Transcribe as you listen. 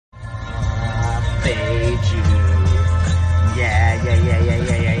fade you. Yeah, yeah, yeah, yeah,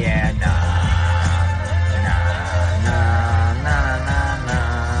 yeah, yeah, yeah. Nah, nah, nah, nah, nah,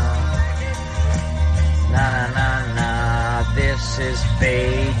 nah, nah, nah. This is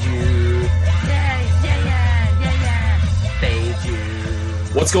fade you. Yeah, yeah, yeah, yeah, yeah. Fade you.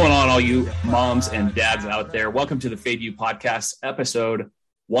 What's going on, all you moms and dads out there? Welcome to the Fade You Podcast, episode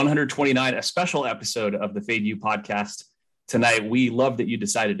 129, a special episode of the Fade You Podcast. Tonight, we love that you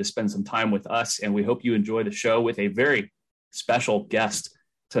decided to spend some time with us, and we hope you enjoy the show with a very special guest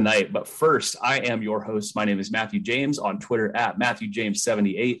tonight. But first, I am your host. My name is Matthew James on Twitter at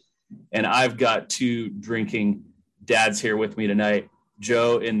MatthewJames78, and I've got two drinking dads here with me tonight.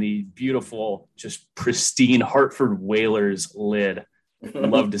 Joe in the beautiful, just pristine Hartford Whalers lid.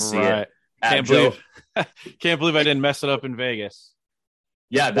 Love to see it. Can't believe I didn't mess it up in Vegas.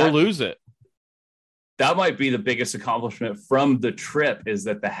 Yeah, or lose it. That might be the biggest accomplishment from the trip, is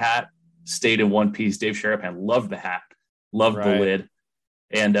that the hat stayed in one piece. Dave Sharapan loved the hat, loved the lid.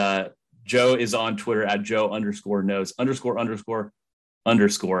 And Joe is on Twitter at Joe_knows ____.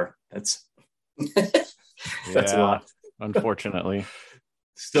 That's a lot. Unfortunately.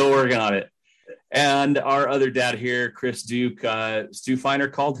 Still working on it. And our other dad here, Chris Duke, Stu Feiner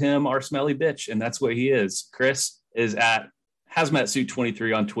called him our smelly bitch, and that's what he is. Chris is at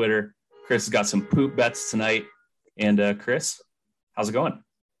HazmatSuit23 on Twitter. Chris has got some poop bets tonight. And Chris, how's it going?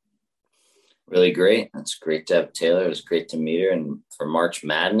 Really great. It's great to have Taylor. It was great to meet her, and for March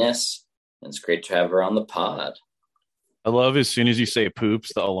Madness, it's great to have her on the pod. I love as soon as you say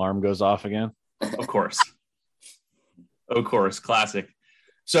poops, the alarm goes off again. Of course. Classic.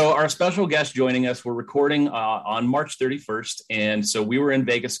 So our special guest joining us, we're recording on March 31st. And so we were in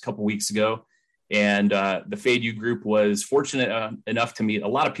Vegas a couple weeks ago, and the Fade You group was fortunate enough to meet a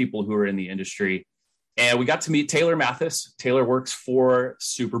lot of people who are in the industry. And we got to meet Taylor Mathis. Taylor works for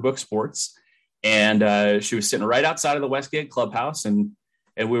Superbook Sports, and she was sitting right outside of the Westgate Clubhouse. And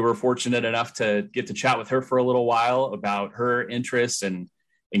we were fortunate enough to get to chat with her for a little while about her interests and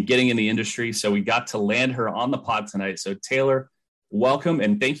getting in the industry. So we got to land her on the pod tonight. So Taylor, welcome,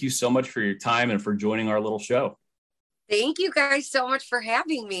 and thank you so much for your time and for joining our little show. Thank you guys so much for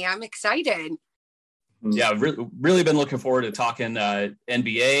having me. I'm excited. Yeah, I've really been looking forward to talking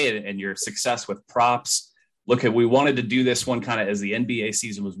NBA and your success with props. We wanted to do this one kind of as the NBA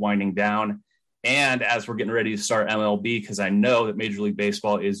season was winding down, and as we're getting ready to start MLB, because I know that Major League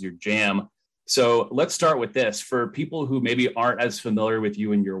Baseball is your jam. So let's start with this. For people who maybe aren't as familiar with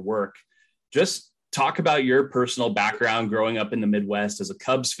you and your work, just talk about your personal background growing up in the Midwest as a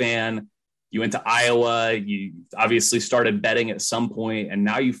Cubs fan. You went to Iowa, you obviously started betting at some point, and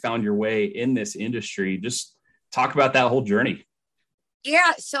now you found your way in this industry. Just talk about that whole journey.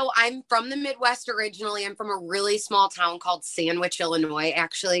 Yeah, so I'm from the Midwest originally. I'm from a really small town called Sandwich, Illinois,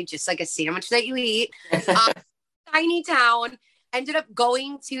 actually, just like a sandwich that you eat. Tiny town. Ended up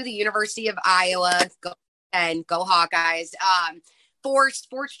going to the University of Iowa, go Hawkeyes, for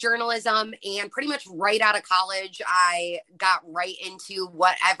sports journalism, and pretty much right out of college, I got right into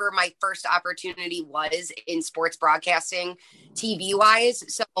whatever my first opportunity was in sports broadcasting, TV-wise.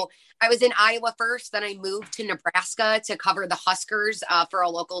 So I was in Iowa first, then I moved to Nebraska to cover the Huskers for a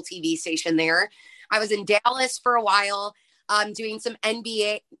local TV station there. I was in Dallas for a while, doing some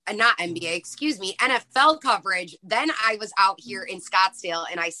NFL coverage. Then I was out here in Scottsdale,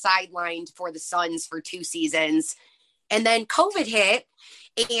 and I sidelined for the Suns for 2 seasons. And then COVID hit,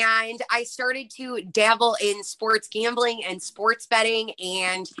 and I started to dabble in sports gambling and sports betting.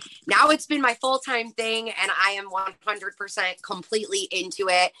 And now it's been my full-time thing, and I am 100% completely into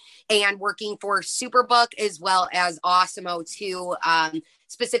it, and working for Superbook as well as Awesemo too,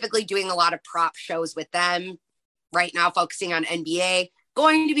 specifically doing a lot of prop shows with them. Right now, focusing on NBA,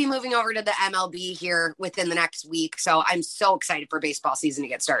 going to be moving over to the MLB here within the next week. So I'm so excited for baseball season to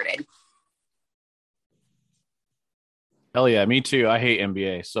get started. Hell yeah, me too. I hate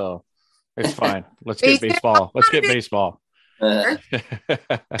NBA, so it's fine. Let's get baseball. Yeah,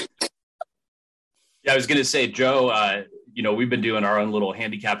 I was going to say, Joe, we've been doing our own little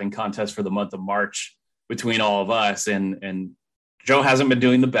handicapping contest for the month of March between all of us, and Joe hasn't been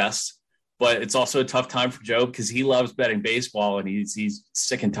doing the best, but it's also a tough time for Joe because he loves betting baseball, and he's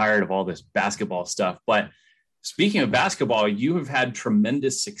sick and tired of all this basketball stuff. But speaking of basketball, you have had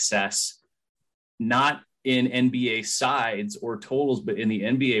tremendous success, not in NBA sides or totals, but in the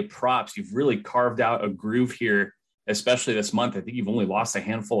NBA props. You've really carved out a groove here, especially this month. I think you've only lost a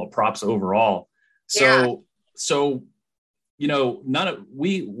handful of props overall. So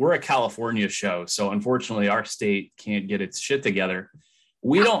we're a California show. So unfortunately our state can't get its shit together.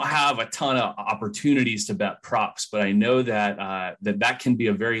 We don't have a ton of opportunities to bet props, but I know that that can be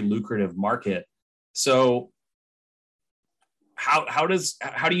a very lucrative market. So how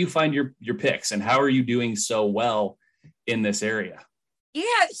do you find your picks, and how are you doing so well in this area? Yeah,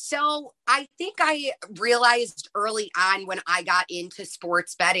 so I think I realized early on when I got into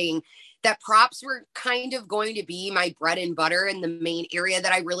sports betting that props were kind of going to be my bread and butter and the main area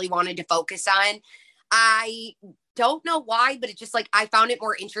that I really wanted to focus on. I don't know why, but it just like I found it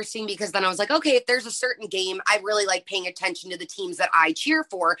more interesting because then I was like, okay, if there's a certain game, I really like paying attention to the teams that I cheer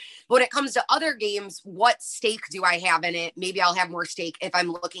for. But when it comes to other games, what stake do I have in it? Maybe I'll have more stake if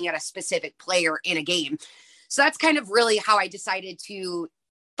I'm looking at a specific player in a game. So that's kind of really how I decided to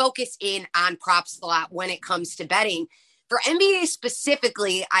focus in on props a lot when it comes to betting. For NBA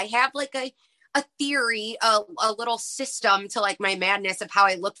specifically, I have like a theory, a little system to like my madness of how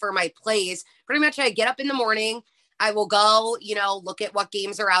I look for my plays. Pretty much I get up in the morning, I will go, look at what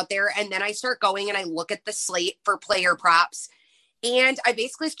games are out there. And then I start going and I look at the slate for player props. And I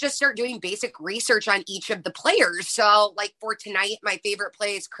basically just start doing basic research on each of the players. So like for tonight, my favorite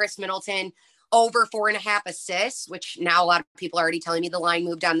play is Chris Middleton over 4.5 assists, which now a lot of people are already telling me the line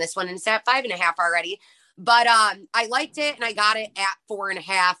moved on this one and it's at 5.5 already. But I liked it and I got it at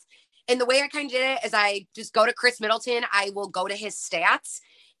 4.5. And the way I kind of did it is I just go to Chris Middleton. I will go to his stats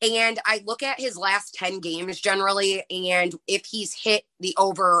and I look at his last 10 games generally. And if he's hit the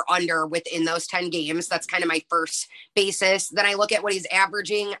over or under within those 10 games, that's kind of my first basis. Then I look at what he's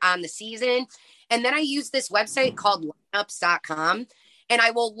averaging on the season. And then I use this website called lineups.com and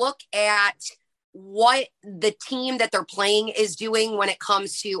I will look at what the team that they're playing is doing when it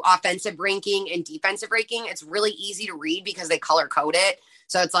comes to offensive ranking and defensive ranking. It's really easy to read because they color code it.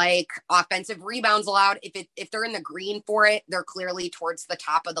 So it's like offensive rebounds allowed. If they're in the green for it, they're clearly towards the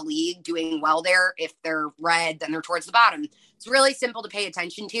top of the league doing well there. If they're red, then they're towards the bottom. It's really simple to pay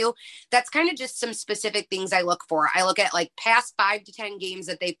attention to. That's kind of just some specific things I look for. I look at like past 5 to 10 games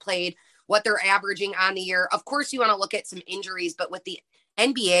that they've played, what they're averaging on the year. Of course, you want to look at some injuries, but with the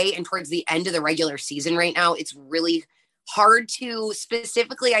NBA and towards the end of the regular season right now, it's really hard to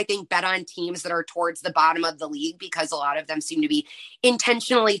specifically, I think, bet on teams that are towards the bottom of the league because a lot of them seem to be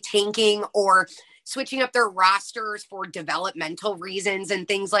intentionally tanking or switching up their rosters for developmental reasons and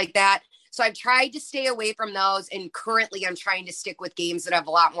things like that. So I've tried to stay away from those. And currently I'm trying to stick with games that have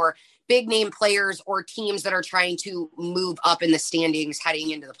a lot more big name players or teams that are trying to move up in the standings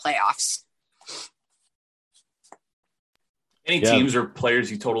heading into the playoffs. Any teams or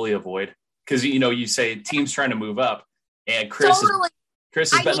players you totally avoid? Because, you say teams trying to move up, and Chris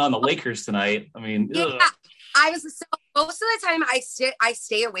is betting on the Lakers tonight. I mean, yeah, most of the time I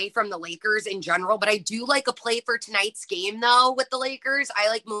stay away from the Lakers in general, but I do like a play for tonight's game though with the Lakers. I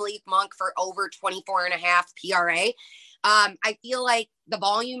like Malik Monk for over 24.5 PRA. I feel like the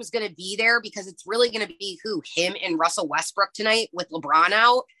volume is going to be there because it's really going to be him and Russell Westbrook tonight with LeBron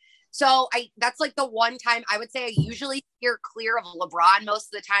out. So that's like the one time I would say I usually steer clear of LeBron.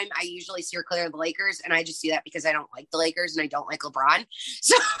 Most of the time I usually steer clear of the Lakers, and I just do that because I don't like the Lakers and I don't like LeBron.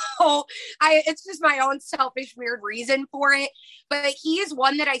 So it's just my own selfish, weird reason for it. But he is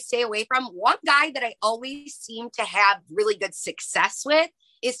one that I stay away from. One guy that I always seem to have really good success with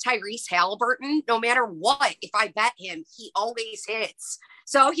is Tyrese Halliburton. No matter what, if I bet him, he always hits.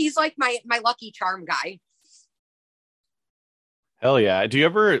 So he's like my lucky charm guy. Hell yeah. Do you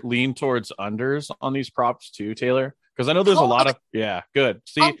ever lean towards unders on these props too, Taylor? Because I know there's a lot of, good.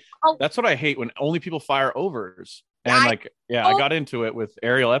 See, that's what I hate when only people fire overs. And I got into it with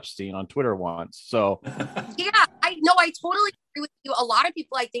Ariel Epstein on Twitter once. So I totally agree with you. A lot of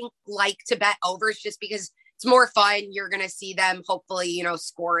people I think like to bet overs just because it's more fun. You're going to see them hopefully,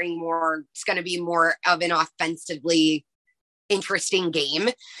 scoring more. It's going to be more of an offensively interesting game,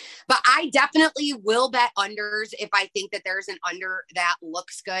 but I definitely will bet unders if I think that there's an under that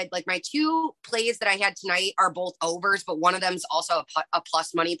looks good. Like my 2 plays that I had tonight are both overs, but one of them is also a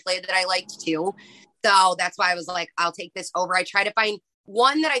plus money play that I liked too. So that's why I was like, I'll take this over. I try to find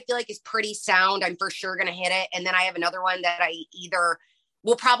one that I feel like is pretty sound. I'm for sure going to hit it. And then I have another one that I either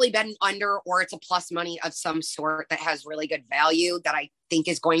will probably bet an under or it's a plus money of some sort that has really good value that I think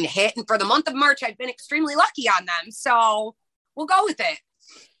is going to hit. And for the month of March, I've been extremely lucky on them. So we'll go with it.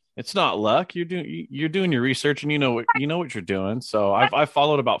 It's not luck. You're doing your research and you know what you're doing. So I've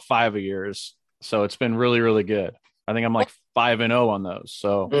followed about 5 of yours. So it's been really, really good. I think I'm like 5-0 on those.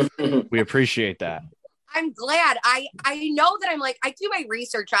 So we appreciate that. I'm glad. I know that I do my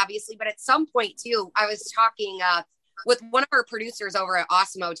research obviously, but at some point too, I was talking with one of our producers over at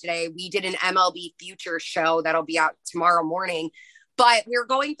Osmo today. We did an MLB future show that'll be out tomorrow morning, but we were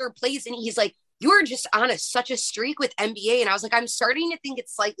going through plays and he's like, you were just on such a streak with NBA. And I was like, I'm starting to think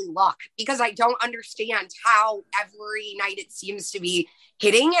it's slightly luck because I don't understand how every night it seems to be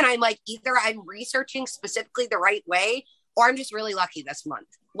hitting. And I'm like, either I'm researching specifically the right way or I'm just really lucky this month.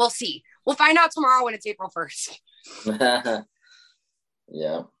 We'll see. We'll find out tomorrow when it's April 1st.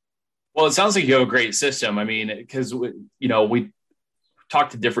 Yeah. Well, it sounds like you have a great system. I mean, because, we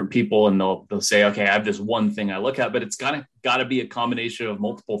talk to different people and they'll say, okay, I have this one thing I look at, but it's got to be a combination of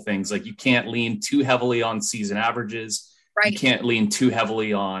multiple things. Like you can't lean too heavily on season averages. Right. You can't lean too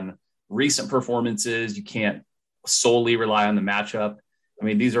heavily on recent performances. You can't solely rely on the matchup. I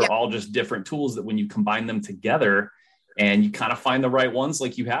mean, these are all just different tools that when you combine them together and you kind of find the right ones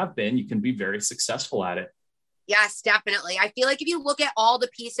like you have been, you can be very successful at it. Yes, definitely. I feel like if you look at all the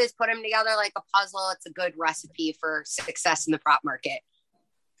pieces, put them together like a puzzle, it's a good recipe for success in the prop market.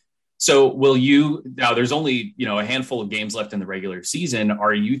 So now there's only, a handful of games left in the regular season.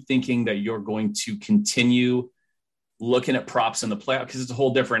 Are you thinking that you're going to continue looking at props in the playoffs? Because it's a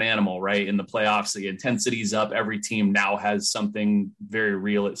whole different animal, right? In the playoffs, the intensity's up. Every team now has something very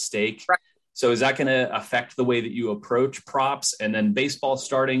real at stake. Right. So is that going to affect the way that you approach props? And then baseball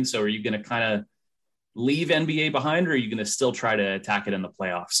starting, so are you going to kind of leave NBA behind, or are you going to still try to attack it in the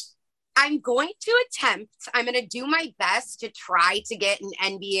playoffs? I'm going to attempt. I'm going to do my best to try to get an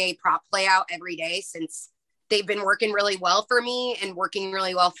NBA prop play out every day since they've been working really well for me and working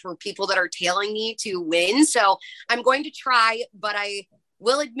really well for people that are tailing me to win. So I'm going to try, but I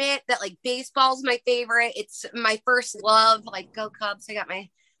will admit that like baseball's my favorite. It's my first love. Like go Cubs. I got my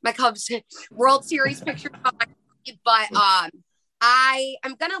Cubs World Series picture. But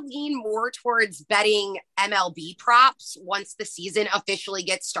I'm going to lean more towards betting MLB props once the season officially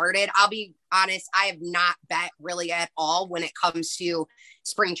gets started. I'll be honest, I have not bet really at all when it comes to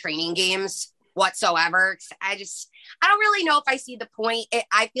spring training games whatsoever. I don't really know if I see the point.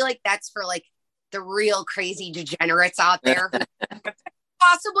 I feel like that's for like the real crazy degenerates out there who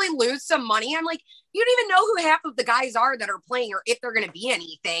possibly lose some money. I'm like, you don't even know who half of the guys are that are playing or if they're going to be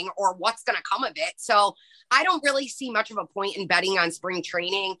anything or what's going to come of it. So I don't really see much of a point in betting on spring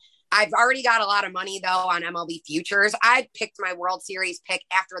training. I've already got a lot of money though on MLB futures. I picked my World Series pick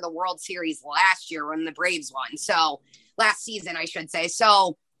after the World Series last year when the Braves won. So last season, I should say.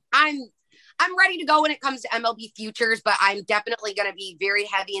 So I'm ready to go when it comes to MLB futures, but I'm definitely going to be very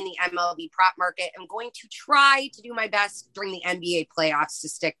heavy in the MLB prop market. I'm going to try to do my best during the NBA playoffs to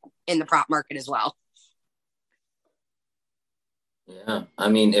stick in the prop market as well. Yeah. I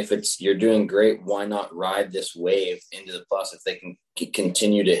mean, if you're doing great, why not ride this wave into the plus? If they can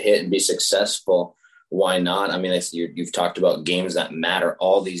continue to hit and be successful, why not? I mean, you've talked about games that matter.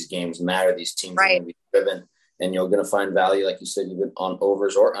 All these games matter. These teams are going to be driven. And you're going to find value, like you said, even on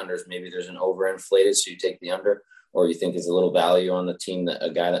overs or unders. Maybe there's an overinflated, so you take the under, or you think there's a little value on the team, that a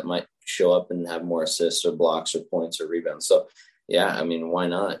guy that might show up and have more assists or blocks or points or rebounds. So, yeah, I mean, why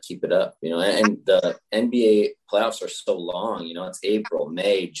not keep it up? And the NBA playoffs are so long. It's April,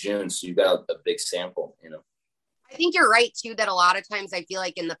 May, June, so you've got a big sample. I think you're right too. That a lot of times I feel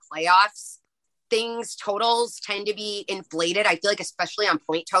like in the playoffs, totals tend to be inflated. I feel like especially on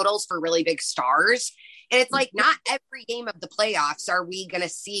point totals for really big stars. And it's like, not every game of the playoffs are we going to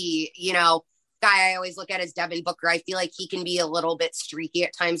see, guy I always look at is Devin Booker. I feel like he can be a little bit streaky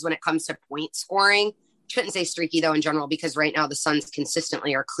at times when it comes to point scoring. Shouldn't say streaky though in general, because right now the Suns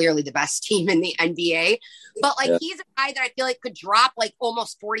consistently are clearly the best team in the NBA. But he's a guy that I feel like could drop like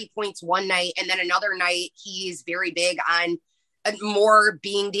almost 40 points one night. And then another night he's very big on more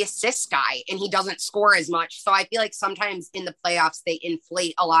being the assist guy and he doesn't score as much. So I feel like sometimes in the playoffs, they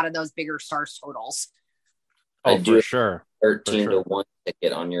inflate a lot of those bigger stars totals. Oh, for sure. 13-1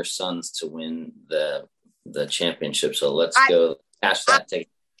 ticket on your Suns to win the championship. So let's go cash that ticket.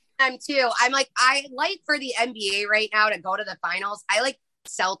 I'm too. I like for the NBA right now to go to the finals. I like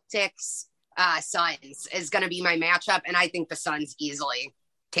Celtics Suns is going to be my matchup. And I think the Suns easily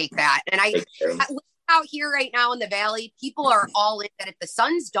take that. And I out here right now in the Valley, people are all in that if the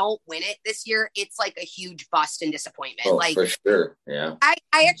Suns don't win it this year, it's like a huge bust and disappointment. Oh, for sure. Yeah. I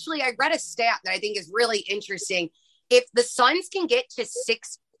read a stat that I think is really interesting. If the Suns can get to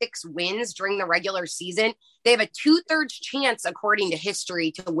six wins during the regular season, they have a 2/3 chance, according to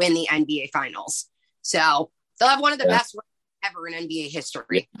history, to win the NBA finals. So they'll have one of the best runs ever in NBA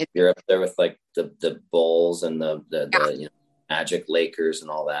history. You're up there with like the Bulls and the Magic, Lakers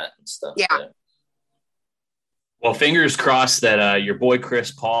and all that and stuff. Yeah. Well, fingers crossed that your boy Chris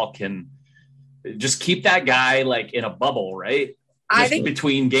Paul can just keep that guy like in a bubble, right? I think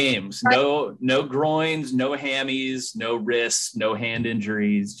between games, no groins, no hammies, no wrists, no hand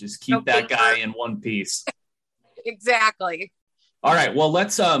injuries. Just keep that guy in one piece. Exactly. All right. Well,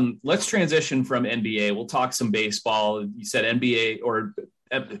 let's transition from NBA. We'll talk some baseball. You said NBA or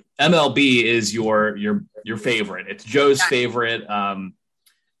MLB is your favorite. It's Joe's favorite.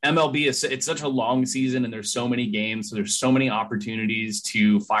 MLB it's such a long season and there's so many games, so there's so many opportunities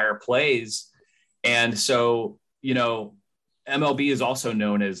to fire plays. And so, MLB is also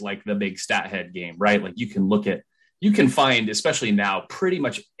known as like the big stat head game, right? Like you can find, especially now, pretty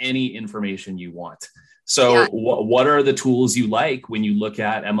much any information you want. So what are the tools you like when you look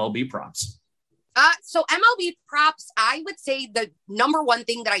at MLB props? So MLB props, I would say the number one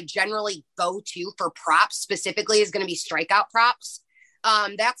thing that I generally go to for props specifically is going to be strikeout props.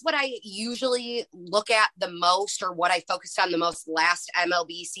 That's what I usually look at the most, or what I focused on the most last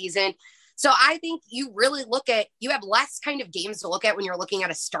MLB season. So I think you have less kind of games to look at when you're looking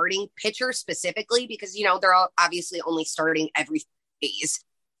at a starting pitcher specifically, because, they're obviously only starting every days.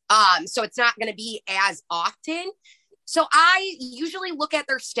 So it's not going to be as often. So I usually look at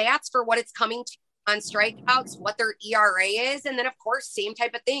their stats for what it's coming to on strikeouts, what their ERA is. And then of course, same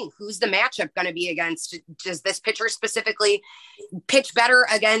type of thing. Who's the matchup going to be against? Does this pitcher specifically pitch better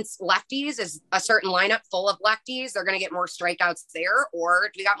against lefties? Is a certain lineup full of lefties? They're going to get more strikeouts there, or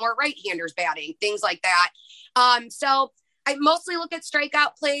do we got more right-handers batting? Things like that. So I mostly look at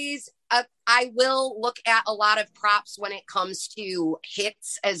strikeout plays. I will look at a lot of props when it comes to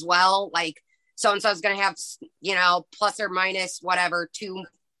hits as well. Like so-and-so is going to have, plus or minus whatever,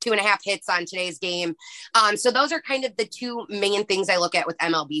 2.5 hits on today's game. So those are kind of the two main things I look at with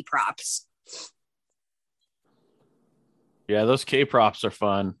MLB props. Yeah, those K props are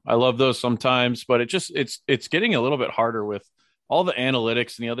fun. I love those sometimes, but it's getting a little bit harder with all the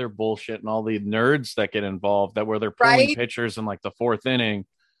analytics and the other bullshit and all the nerds that get involved, that where they're pulling pitchers in like the fourth inning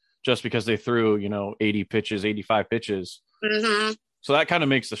just because they threw, 80 pitches, 85 pitches. Mm-hmm. So that kind of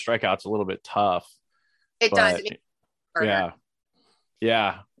makes the strikeouts a little bit tough. It does.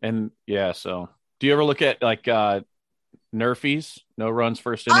 Yeah. And so do you ever look at like Nerfies, no runs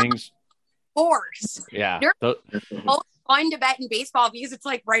first innings? Of course. Yeah. It's fun to bet in baseball because it's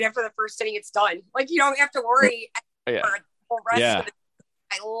like right after the first inning, it's done. Like you don't have to worry for the whole rest of the.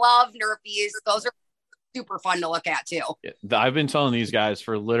 I love Nerfies. Those are super fun to look at too. I've been telling these guys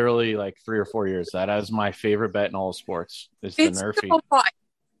for literally like 3 or 4 years that is my favorite bet in all of sports. It's the Nerfie. So fun.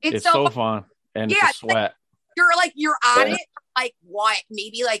 It's so fun. And it's a sweat. You're on it for like what?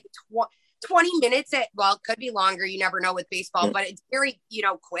 Maybe like 20 minutes it could be longer. You never know with baseball, but it's very,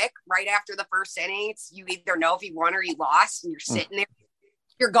 quick right after the first inning. It's, you either know if you won or you lost, and you're sitting there,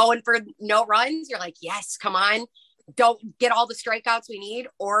 you're going for no runs. You're like, yes, come on. Don't get all the strikeouts we need.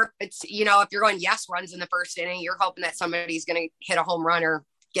 Or it's, if you're going yes runs in the first inning, you're hoping that somebody's going to hit a home run or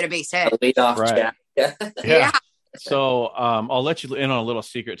get a base hit. Right. Yeah. So I'll let you in on a little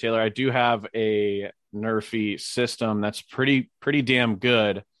secret, Taylor. I do have a Nerfy system that's pretty damn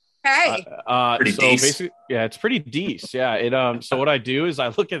good. Hey, pretty so decent. basically, yeah, it's pretty decent. Yeah, it. So what I do is I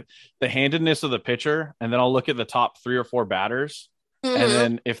look at the handedness of the pitcher, and then I'll look at the top 3 or 4 batters, and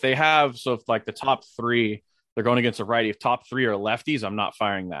then if they have, so if like the top 3, they're going against a righty. If top 3 are lefties, I'm not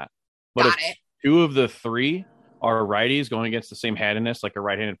firing that. But if 2 of the 3 are righties going against the same handedness, like a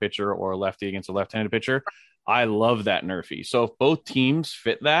right-handed pitcher or a lefty against a left-handed pitcher, I love that Nerfy. So if both teams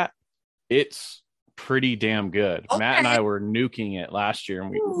fit that, it's pretty damn good. Okay. Matt and I were nuking it last year,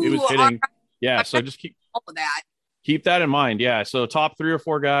 and it was hitting. Yeah, so just keep that in mind. Yeah, so top 3 or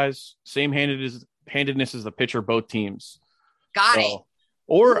 4 guys, same handedness as the pitcher, both teams. Got it.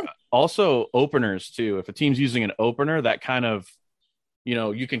 Or also openers too. If a team's using an opener, that kind of,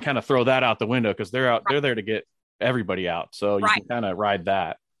 you can kind of throw that out the window because they're there to get everybody out. So you can kind of ride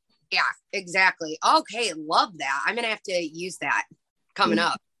that. Yeah, exactly. Okay, love that. I'm gonna have to use that coming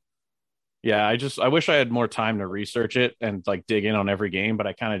up. Yeah, I wish I had more time to research it and like dig in on every game, but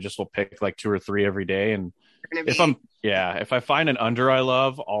I kind of just will pick like 2 or 3 every day. And if I find an under I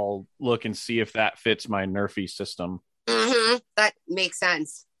love, I'll look and see if that fits my Nerfy system. Mm-hmm. That makes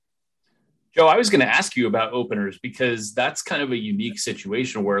sense. Joe, I was going to ask you about openers because that's kind of a unique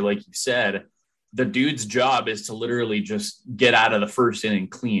situation where, like you said, the dude's job is to literally just get out of the first inning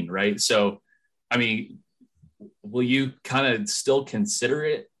clean, right? So, I mean, will you kind of still consider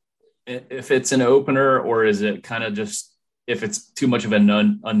it if it's an opener, or is it kind of just, if it's too much of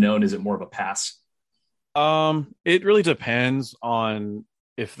an unknown, is it more of a pass? It really depends on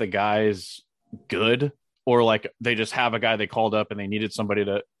if the guy's good, or like they just have a guy they called up and they needed somebody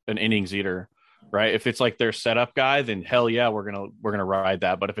an innings eater, right? If it's like their setup guy, then hell yeah, we're gonna ride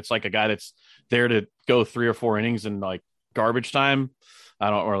that. But if it's like a guy that's there to go 3 or 4 innings in like garbage time,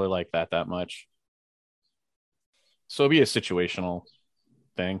 I don't really like that much. So it'd be a situational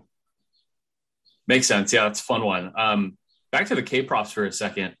thing. Makes sense. Yeah, it's a fun one. back to the K props for a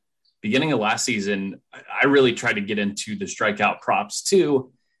second. Beginning of last season, I really tried to get into the strikeout props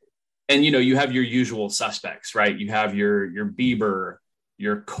too. And, you have your usual suspects, right? You have your Bieber,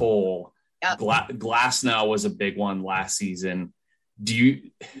 your Cole. Yep. Glasnow was a big one last season.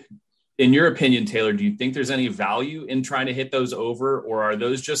 In your opinion, Taylor, do you think there's any value in trying to hit those over, or are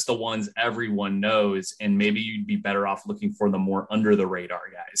those just the ones everyone knows and maybe you'd be better off looking for the more under the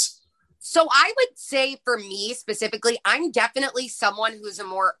radar guys? So I would say for me specifically, I'm definitely someone who's a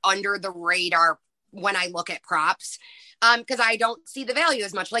more under the radar when I look at props, because I don't see the value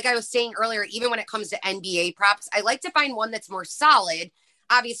as much. Like I was saying earlier, even when it comes to NBA props, I like to find one that's more solid.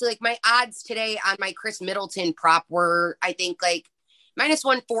 Obviously, like my odds today on my Chris Middleton prop were, I think, like minus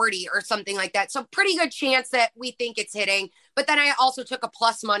 140 or something like that. So pretty good chance that we think it's hitting. But then I also took a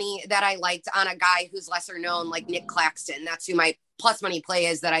plus money that I liked on a guy who's lesser known, like Nick Claxton. That's who my plus money play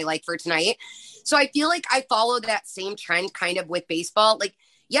is that I like for tonight. So I feel like I follow that same trend kind of with baseball. Like,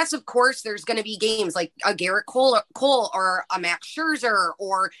 yes, of course, there's going to be games like a Garrett Cole or a Max Scherzer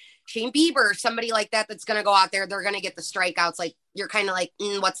or Shane Bieber, somebody like that that's going to go out there. They're going to get the strikeouts. Like, you're kind of like,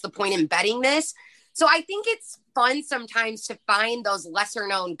 what's the point in betting this? So I think it's fun sometimes to find those lesser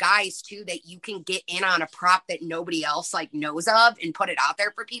known guys too, that you can get in on a prop that nobody else like knows of and put it out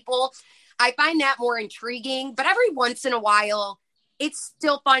there for people. I find that more intriguing, but every once in a while, it's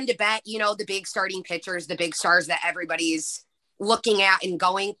still fun to bet, the big starting pitchers, the big stars that everybody's looking at and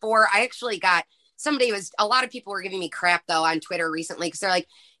going for. I actually got a lot of people were giving me crap though on Twitter recently, because they're like,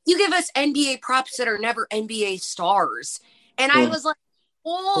 you give us NBA props that are never NBA stars. And I was like,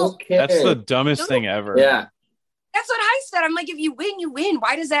 oh, okay. That's the dumbest thing ever. Yeah. That's what I said. I'm like, if you win, you win.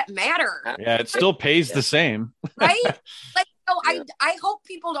 Why does that matter? Yeah, it still pays the same. Right? Like, so I hope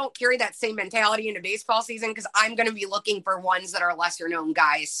people don't carry that same mentality into baseball season, because I'm going to be looking for ones that are lesser known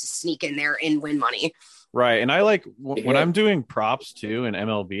guys to sneak in there and win money. Right. And I like when I'm doing props too in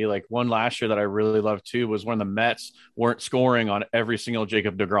MLB, like one last year that I really loved too was when the Mets weren't scoring on every single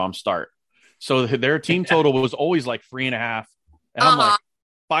Jacob deGrom start. So their team total was always like 3.5. And I'm like,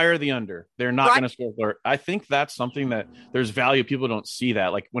 fire the under. They're not going to score. I think that's something that there's value. People don't see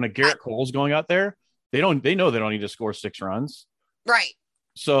that. Like when a Garrett Cole's going out there, they know they don't need to score 6 runs. Right.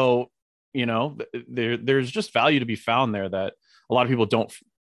 So, there's just value to be found there that a lot of people don't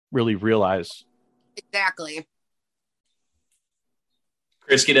really realize. Exactly.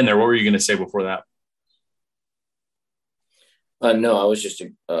 Chris, get in there. What were you going to say before that? No, I was just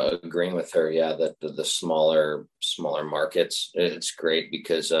agreeing with her. Yeah, that the smaller markets, it's great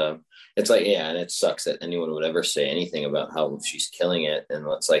because it's like, yeah, and it sucks that anyone would ever say anything about how she's killing it. And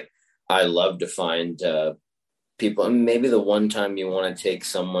it's like, I love to find people, and maybe the one time you want to take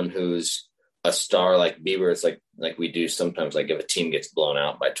someone who's a star like Bieber, it's like we do sometimes, like if a team gets blown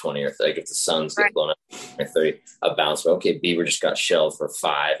out by 20 or 30, if the Suns get blown out by 30, a bounce. But okay, Bieber just got shelled for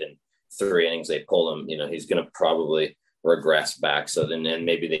 5 and 3 innings. They pull him, he's going to probably regress back. So then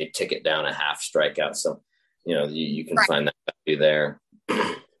maybe they tick it down a half strikeout. So, you can find that value there.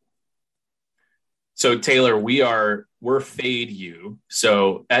 So Taylor, we're fade you.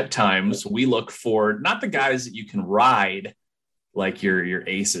 So at times we look for not the guys that you can ride like your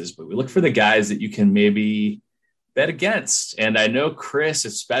aces, but we look for the guys that you can maybe bet against. And I know Chris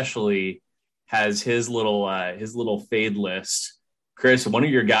especially has his little fade list. Chris, one of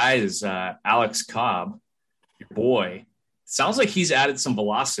your guys, Alex Cobb, your boy, sounds like he's added some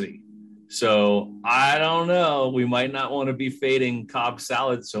velocity. So I don't know. We might not want to be fading Cobb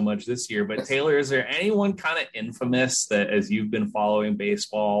salad so much this year. But Taylor, is there anyone kind of infamous that, as you've been following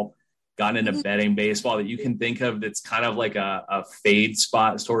baseball, gotten into betting baseball, that you can think of that's kind of like a fade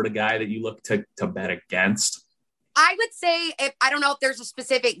spot sort of guy that you look to bet against? I would say, I don't know if there's a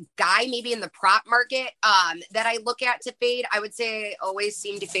specific guy maybe in the prop market that I look at to fade. I would say I always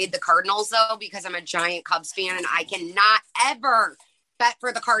seem to fade the Cardinals, though, because I'm a giant Cubs fan and I cannot ever bet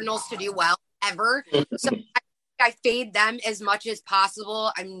for the Cardinals to do well, ever. So I fade them as much as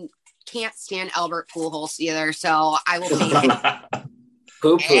possible. I can't stand Albert Pujols either, so I will fade it.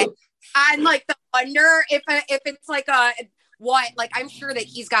 Poo-poo. I'm like the under, if it's like I'm sure that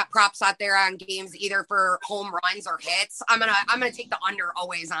he's got props out there on games either for home runs or hits. I'm gonna take the under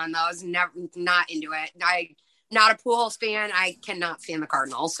always on those. Never, not into it. I'm not a Pujols fan. I cannot stand the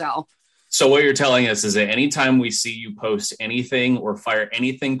Cardinals. So what you're telling us is that anytime we see you post anything or fire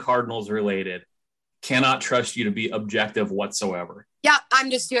anything Cardinals related, cannot trust you to be objective whatsoever. Yeah, I'm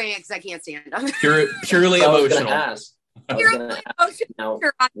just doing it because I can't stand them. Purely emotional.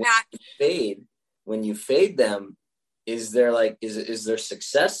 Now, when you fade them, is there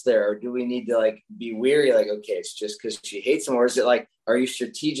success there, or do we need to be weary? Okay, it's just because she hates them, or is it are you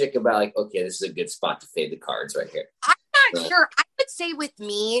strategic about okay, this is a good spot to fade the Cards right here? I'm not sure. I would say with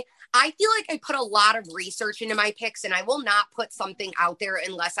me, I feel like I put a lot of research into my picks, and I will not put something out there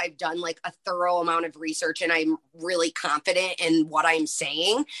unless I've done like a thorough amount of research and I'm really confident in what I'm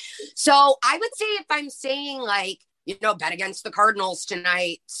saying. So I would say if I'm saying like, bet against the Cardinals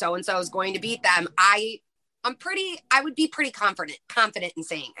tonight, so-and-so is going to beat them, I would be pretty confident in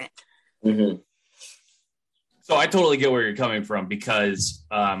saying it. Mm-hmm. So I totally get where you're coming from because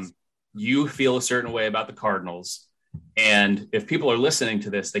you feel a certain way about the Cardinals. And if people are listening to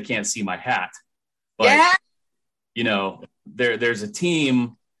this, they can't see my hat. But, there's a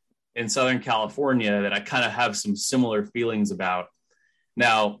team in Southern California that I kind of have some similar feelings about.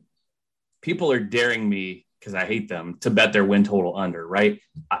 Now, people are daring me, because I hate them, to bet their win total under, right?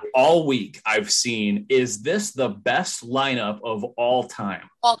 All week I've seen, is this the best lineup of all time?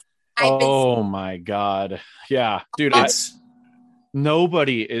 Oh my God. Yeah, dude.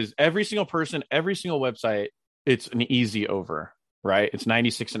 Nobody is, every single person, every single website, it's an easy over, right? It's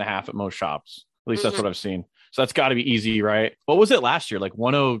 96.5 at most shops. At least that's what I've seen. So that's got to be easy, right? What was it last year? Like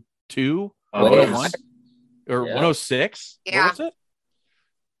 102, 101, or 106? Yeah. What was it?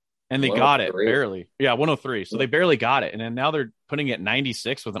 And they got it barely. Yeah, 103. So they barely got it. And then now they're putting it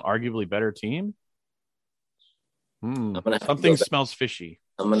 96 with an arguably better team. Something smells fishy.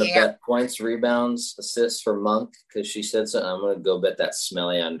 I'm going to bet points, rebounds, assists for Monk because she said so. I'm going to go bet that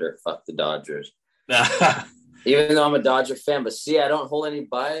smelly under. Fuck the Dodgers. Even though I'm a Dodger fan, but see, I don't hold any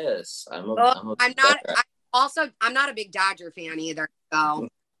bias. I'm not a big Dodger fan either. So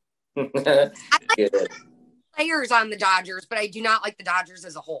I like players on the Dodgers, but I do not like the Dodgers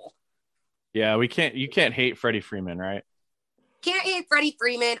as a whole. Yeah, you can't hate Freddie Freeman, right? Can't hate Freddie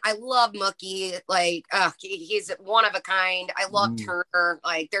Freeman. I love Mookie. Like, he's one of a kind. I love Turner.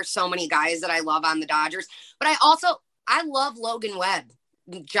 Like, there's so many guys that I love on the Dodgers. But I love Logan Webb,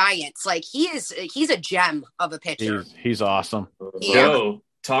 Giants. Like, he's a gem of a pitcher. He's awesome. Yeah. Joe,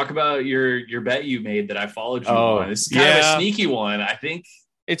 talk about your bet you made that I followed you on. This is kind of a sneaky one, I think.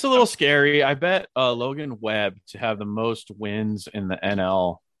 It's a little scary. I bet Logan Webb to have the most wins in the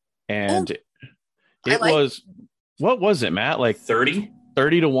NL. And what was it, Matt? Like 30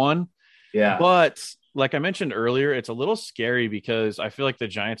 to 1. Yeah. But like I mentioned earlier, it's a little scary because I feel like the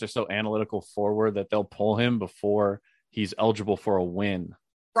Giants are so analytical forward that they'll pull him before he's eligible for a win.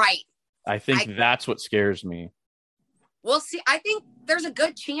 Right. I think that's what scares me. We'll see. I think there's a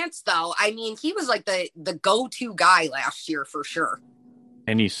good chance though. I mean, he was like the go-to guy last year for sure.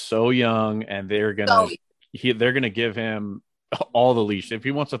 And he's so young, and they're going to give him all the leash. If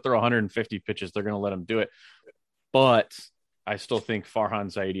he wants to throw 150 pitches, they're going to let him do it. But I still think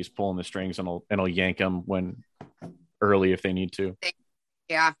Farhan Zaidi's pulling the strings and will yank him when early if they need to.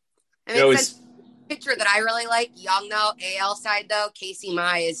 Yeah. I mean, pitcher that I really like, young though, AL side though, Casey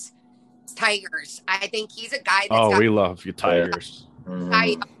Mize, Tigers. I think he's a guy that's we love you, Tigers.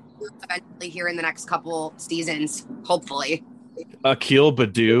 Eventually here in the next couple seasons, hopefully. Akil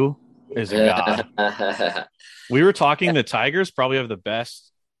Baddoo is a god. We were talking, the Tigers probably have the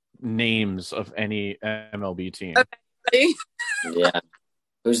best names of any MLB team. Yeah.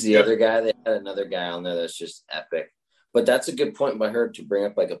 Who's the other guy? They had another guy on there that's just epic. But that's a good point by her to bring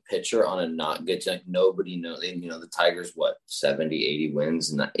up like a pitcher on a not good team. Like nobody knows. The Tigers, 70, 80 wins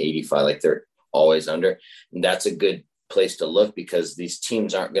and not 85. Like they're always under. And that's a good place to look because these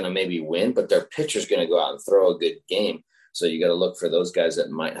teams aren't going to maybe win, but their pitcher's going to go out and throw a good game. So you got to look for those guys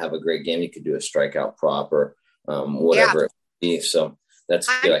that might have a great game. You could do a strikeout prop or whatever it be. So that's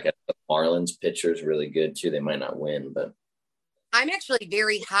good. Like the Marlins pitcher is really good too. They might not win, but I'm actually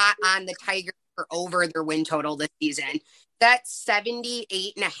very hot on the Tigers for over their win total this season. That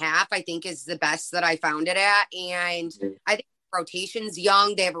 78.5, I think, is the best that I found it at. And I think rotation's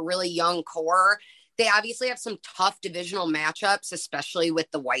young. They have a really young core. They obviously have some tough divisional matchups, especially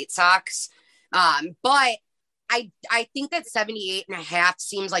with the White Sox. But I think that 78.5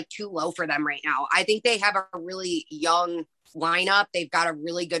 seems like too low for them right now. I think they have a really young lineup. They've got a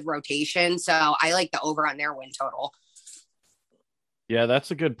really good rotation. So I like the over on their win total. Yeah,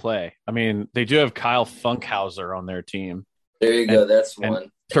 that's a good play. I mean, they do have Kyle Funkhauser on their team. There you go. That's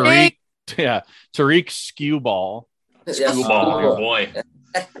one. Tariq Skewball. Skewball, your boy.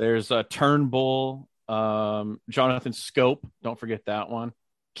 There's Turnbull, Jonathan Scope. Don't forget that one.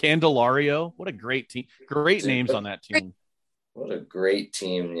 Candelario. What a great team. Great names on that team. What a great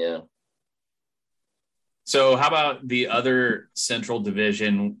team, yeah. So how about the other Central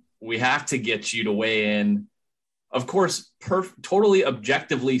Division? We have to get you to weigh in. Of course, totally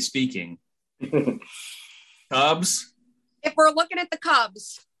objectively speaking. Cubs. If we're looking at the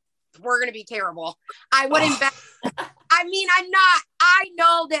Cubs. we're going to be terrible. I wouldn't bet. I mean, I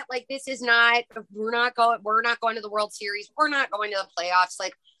know that like, this is not, we're not going to the World Series. We're not going to the playoffs.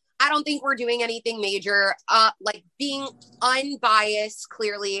 Like, I don't think we're doing anything major. Like being unbiased,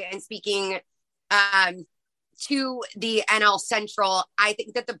 clearly, and speaking to the NL Central, I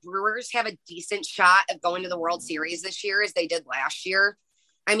think that the Brewers have a decent shot of going to the World Series this year as they did last year.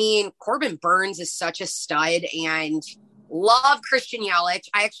 I mean, Corbin Burns is such a stud and love Christian Yelich.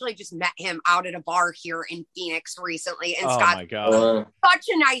 I actually just met him out at a bar here in Phoenix recently. And Scott, my God. Such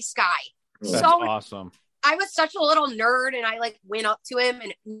a nice guy. That's so awesome. I was such a little nerd and I like went up to him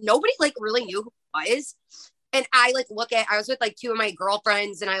and nobody like really knew who he was. And I like I was with like two of my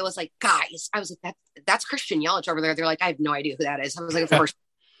girlfriends and I was like, guys, I was like, that's Christian Yelich over there. They're like, I have no idea who that is. I was like, of course.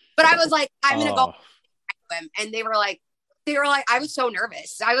 But I was like, I'm going to go to him. And they were like, I was so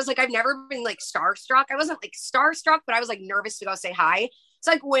nervous. I was like, I've never been like starstruck. I wasn't like starstruck, but I was like nervous to go say hi.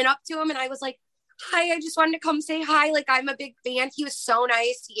 So I like, went up to him and I was like, hi, I just wanted to come say hi. Like, I'm a big fan. He was so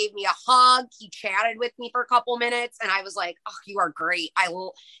nice. He gave me a hug. He chatted with me for a couple minutes. And I was like, oh, you are great.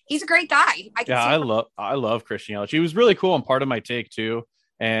 He's a great guy. I love Christian Yelich. He was really cool and part of my take too.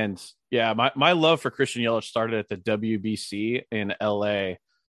 And yeah, my love for Christian Yelich started at the WBC in LA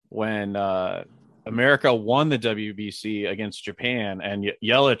when America won the WBC against Japan. And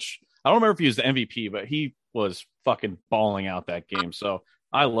Yelich, I don't remember if he was the MVP, but he was fucking balling out that game. So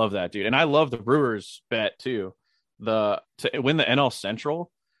I love that dude. And I love the Brewers bet too. To win the NL Central,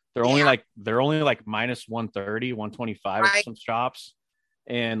 they're only like minus 130, 125 at some shops.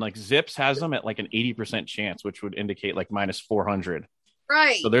 And like Zips has them at like an 80% chance, which would indicate like minus 400.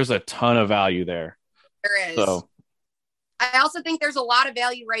 Right. So there's a ton of value there. There is. So I also think there's a lot of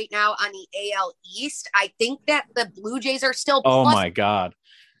value right now on the AL East. I think that the Blue Jays are still my God.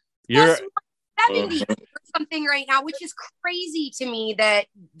 You're 70 or something right now, which is crazy to me that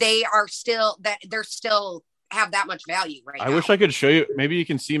they're still have that much value right now. I wish I could show you. Maybe you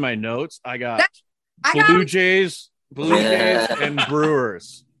can see my notes. I got Blue Jays and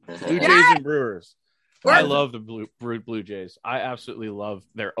Brewers. Blue Jays and Brewers. I love the Blue Jays. I absolutely love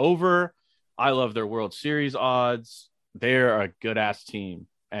their over. I love their World Series odds. They're a good ass team,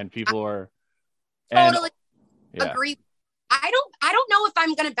 and people are totally agree. I don't know if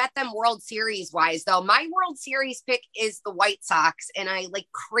I'm going to bet them World Series wise though. My World Series pick is the White Sox, and I like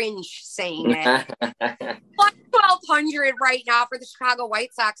cringe saying it. Plus 1,200 right now for the Chicago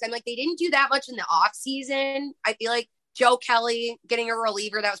White Sox. I'm like, they didn't do that much in the off season. I feel like Joe Kelly getting a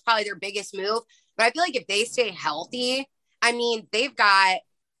reliever, that was probably their biggest move. But I feel like if they stay healthy, I mean, they've got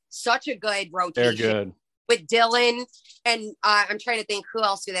such a good rotation. They're good with Dylan, and I'm trying to think who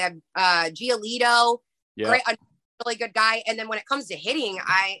else do they have. Giolito, great, a really good guy. And then when it comes to hitting,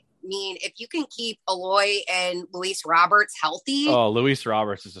 I mean, if you can keep Eloy and Luis Roberts healthy. Oh, Luis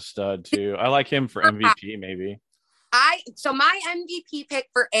Roberts is a stud too. I like him for MVP maybe. So my MVP pick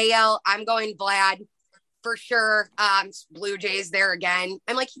for AL, I'm going Vlad for sure. Blue Jays there again.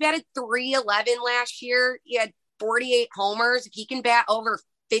 I'm like, he batted .311 last year. He had 48 homers. If he can bat over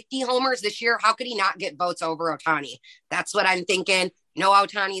 50 homers this year, how could he not get votes over Ohtani? That's what I'm thinking. No,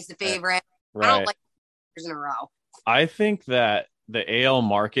 Ohtani's the favorite. Right. I don't like years in a row. I think that the AL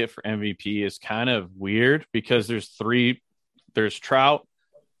market for MVP is kind of weird because there's Trout,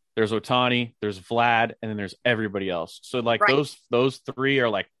 there's Ohtani, there's Vlad, and then there's everybody else. So like those three are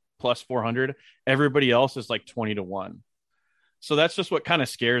like plus 400. Everybody else is like 20-1. So that's just what kind of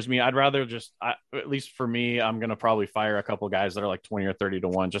scares me. I'd rather at least for me, I'm going to probably fire a couple guys that are like 20 or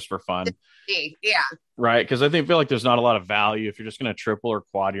 30-1 just for fun. Yeah. Right. Cause I feel like there's not a lot of value if you're just going to triple or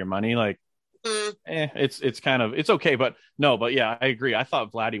quad your money. Like, it's kind of, it's okay. But yeah, I agree. I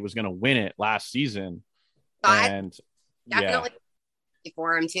thought Vladdy was going to win it last season. And definitely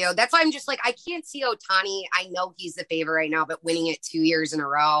for him too. That's why I'm just like, I can't see Ohtani. I know he's the favorite right now, but winning it 2 years in a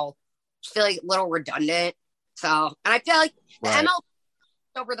row, I feel like a little redundant. So, and I feel like the MLB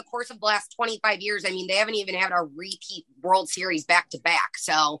over the course of the last 25 years, I mean, they haven't even had a repeat World Series back to back.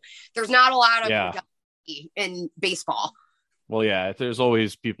 So there's not a lot of in baseball. Well, yeah, there's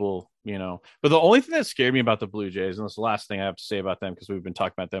always people, but the only thing that scared me about the Blue Jays, and that's the last thing I have to say about them, because we've been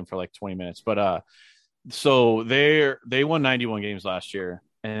talking about them for like 20 minutes, but so they won 91 games last year,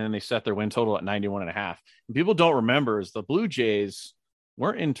 and they set their win total at 91.5. And people don't remember is the Blue Jays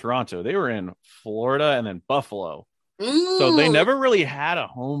weren't in Toronto. They were in Florida and then Buffalo. So they never really had a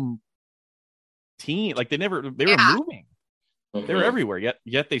home team. Like they were moving. They were everywhere.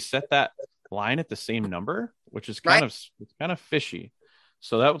 Yet they set that line at the same number, which is kind of fishy.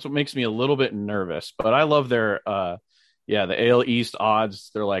 So that's what makes me a little bit nervous. But I love their the AL East odds.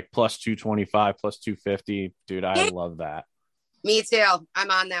 They're like plus 225, plus 250. Dude, I love that. Me too.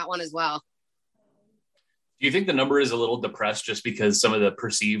 I'm on that one as well. Do you think the number is a little depressed just because some of the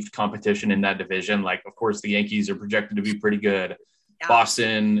perceived competition in that division? Like, of course, the Yankees are projected to be pretty good. Yeah.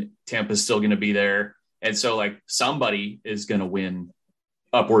 Boston, Tampa's still going to be there. And so, like, somebody is going to win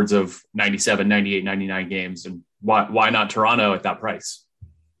upwards of 97, 98, 99 games. And why not Toronto at that price?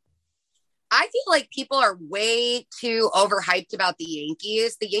 I feel like people are way too overhyped about the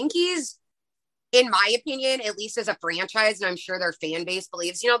Yankees. The Yankees, in my opinion, at least as a franchise, and I'm sure their fan base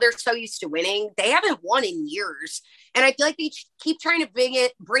believes, they're so used to winning. They haven't won in years. And I feel like they keep trying to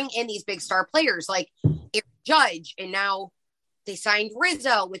bring in these big star players like Aaron Judge. And now they signed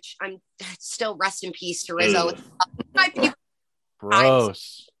Rizzo, which I'm still rest in peace to Rizzo.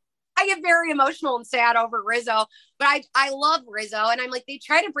 Gross. I get very emotional and sad over Rizzo, but I love Rizzo. And I'm like, they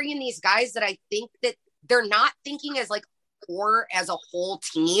try to bring in these guys that I think that they're not thinking as like, or as a whole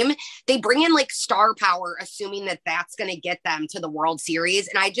team. They bring in like star power, assuming that that's going to get them to the World Series.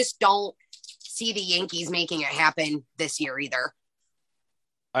 And I just don't see the Yankees making it happen this year either.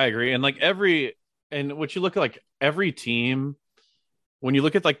 I agree. And like what you look at, like every team, when you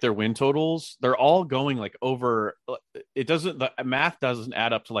look at like their win totals, they're all going like over. The math doesn't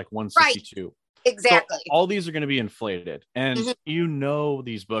add up to like 162. Right. Exactly. So all these are going to be inflated. And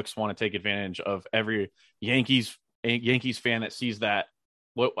these books want to take advantage of every Yankees fan that sees that.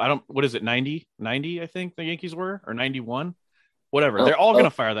 What is it? 90, I think the Yankees were, or 91, whatever. They're all going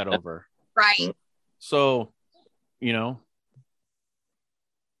to fire that over. Right. So,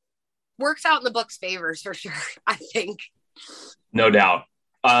 works out in the book's favors for sure, I think. No doubt.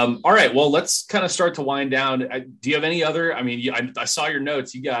 All right. Well, let's kind of start to wind down. Do you have any other, I saw your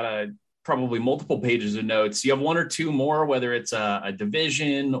notes. You got probably multiple pages of notes. You have one or two more, whether it's a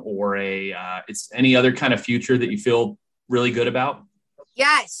division or it's any other kind of future that you feel really good about?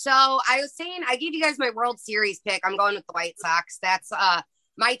 Yeah. So I was saying, I gave you guys my World Series pick. I'm going with the White Sox. That's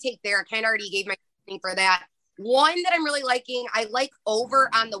my take there. I kind of already gave my thing for that. One that I'm really liking, I like over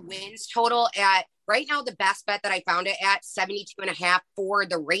on the wins total at right now. The best bet that I found it at 72.5 for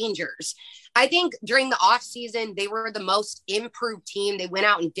the Rangers. I think during the offseason, they were the most improved team. They went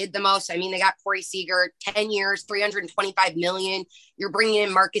out and did the most. I mean, they got Corey Seager, 10 years, $325 million. You're bringing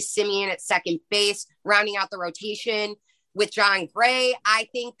in Marcus Semien at second base, rounding out the rotation with John Gray. I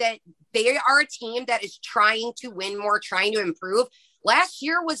think that they are a team that is trying to win more, trying to improve. Last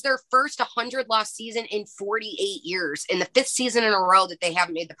year was their first 100-loss season in 48 years, in the fifth season in a row that they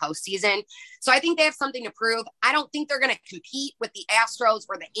haven't made the postseason. So I think they have something to prove. I don't think they're going to compete with the Astros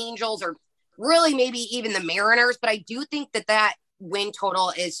or the Angels or really maybe even the Mariners, but I do think that win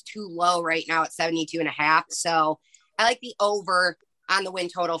total is too low right now at 72.5. So I like the over on the win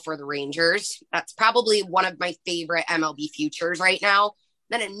total for the Rangers. That's probably one of my favorite MLB futures right now.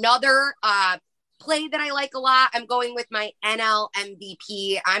 Then another play that I like a lot, I'm going with my NL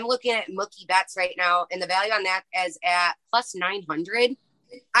MVP. I'm looking at Mookie Betts right now, and the value on that is at plus 900.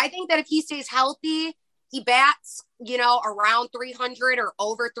 I think that if he stays healthy, he bats, around 300 or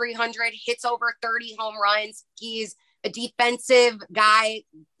over 300, hits over 30 home runs. He's a defensive guy,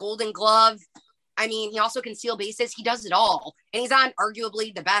 Golden Glove. I mean, he also can steal bases. He does it all. And he's on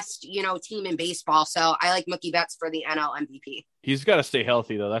arguably the best, team in baseball. So I like Mookie Betts for the NL MVP. He's got to stay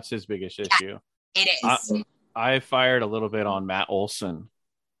healthy, though. That's his biggest issue. It is. I fired a little bit on Matt Olson.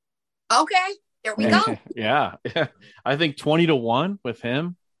 Okay. There we go. Yeah. I think 20-1 with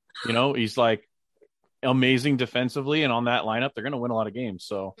him. He's like amazing defensively. And on that lineup, they're going to win a lot of games.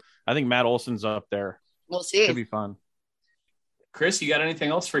 So I think Matt Olson's up there. We'll see. Could be fun. Chris, you got anything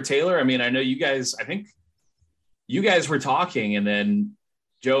else for Taylor? I mean, I know I think you guys were talking, and then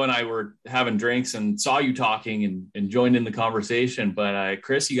Joe and I were having drinks and saw you talking and joined in the conversation. But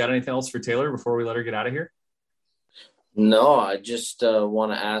Chris, you got anything else for Taylor before we let her get out of here? No, I just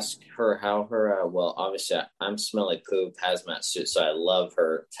want to ask her how her, obviously I'm smelly poop hazmat suit. So I love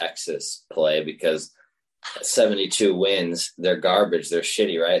her Texas play because 72 wins. They're garbage. They're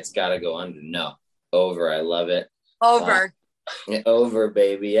shitty, right? It's got to go under. No, over. I love it. Over. Over,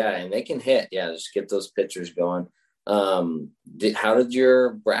 baby. Yeah. And they can hit. Yeah. Just get those pitchers going. How did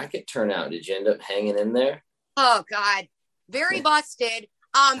your bracket turn out? Did you end up hanging in there? Oh God, very busted.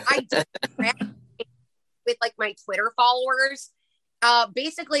 I did with like my Twitter followers.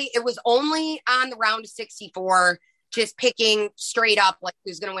 Basically it was only on the round of 64, just picking straight up like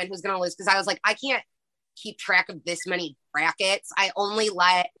who's going to win, who's going to lose. Cause I was like, I can't keep track of this many brackets. I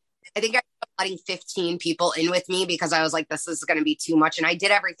think I was letting 15 people in with me because I was like, this is going to be too much. And I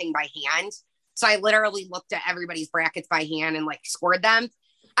did everything by hand. So I literally looked at everybody's brackets by hand and like scored them.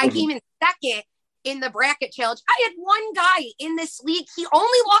 I came in second in the bracket challenge. I had one guy in this league. He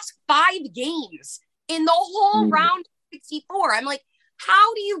only lost 5 games in the whole round 64. I'm like,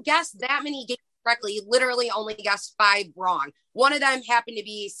 how do you guess that many games correctly? You literally only guessed 5 wrong. One of them happened to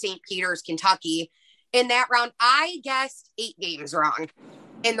be St. Peter's, Kentucky. In that round, I guessed 8 games wrong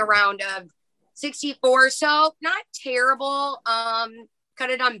in the round of 64. So not terrible. Could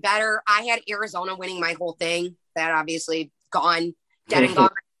have done better. I had Arizona winning my whole thing. That obviously gone, dead and gone.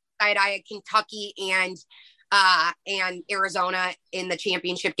 I had Kentucky and Arizona in the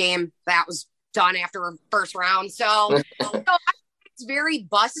championship game. That was done after first round. So it's very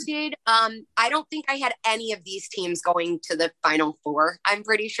busted. I don't think I had any of these teams going to the Final Four, I'm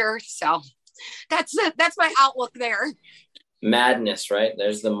pretty sure. So that's my outlook there. Madness, right?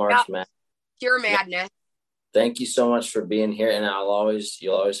 There's the March Madness. Pure madness. Thank you so much for being here. And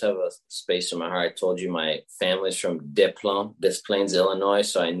you'll always have a space in my heart. I told you my family's from Des Plaines, Illinois.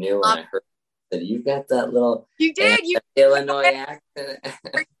 So I knew when I heard that you got that little Illinois accent.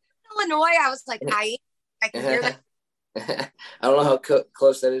 Illinois, I was like, I can hear that. I don't know how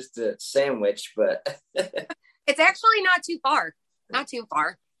close that is to Sandwich, but it's actually not too far. Not too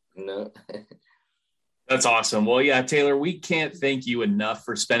far. No. That's awesome. Well, yeah, Taylor, we can't thank you enough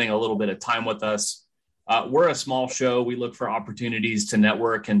for spending a little bit of time with us. We're a small show. We look for opportunities to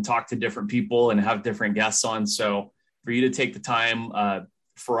network and talk to different people and have different guests on. So for you to take the time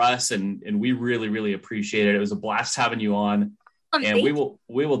for us, and we really, really appreciate it. It was a blast having you on. And we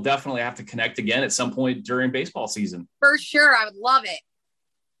will definitely have to connect again at some point during baseball season. For sure. I would love it.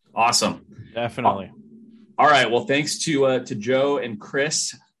 Awesome. Definitely. All right. Well, thanks to Joe and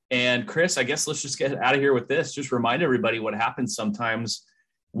Chris. And Chris, I guess let's just get out of here with this. Just remind everybody what happens sometimes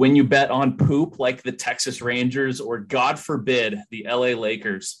when you bet on poop like the Texas Rangers or, God forbid, the LA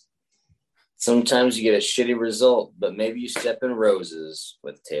Lakers. Sometimes you get a shitty result, but maybe you step in roses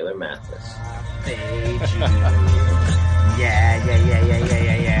with Taylor Mathis. Yeah.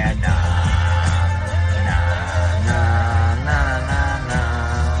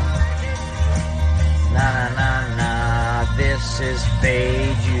 Nah. This is fate.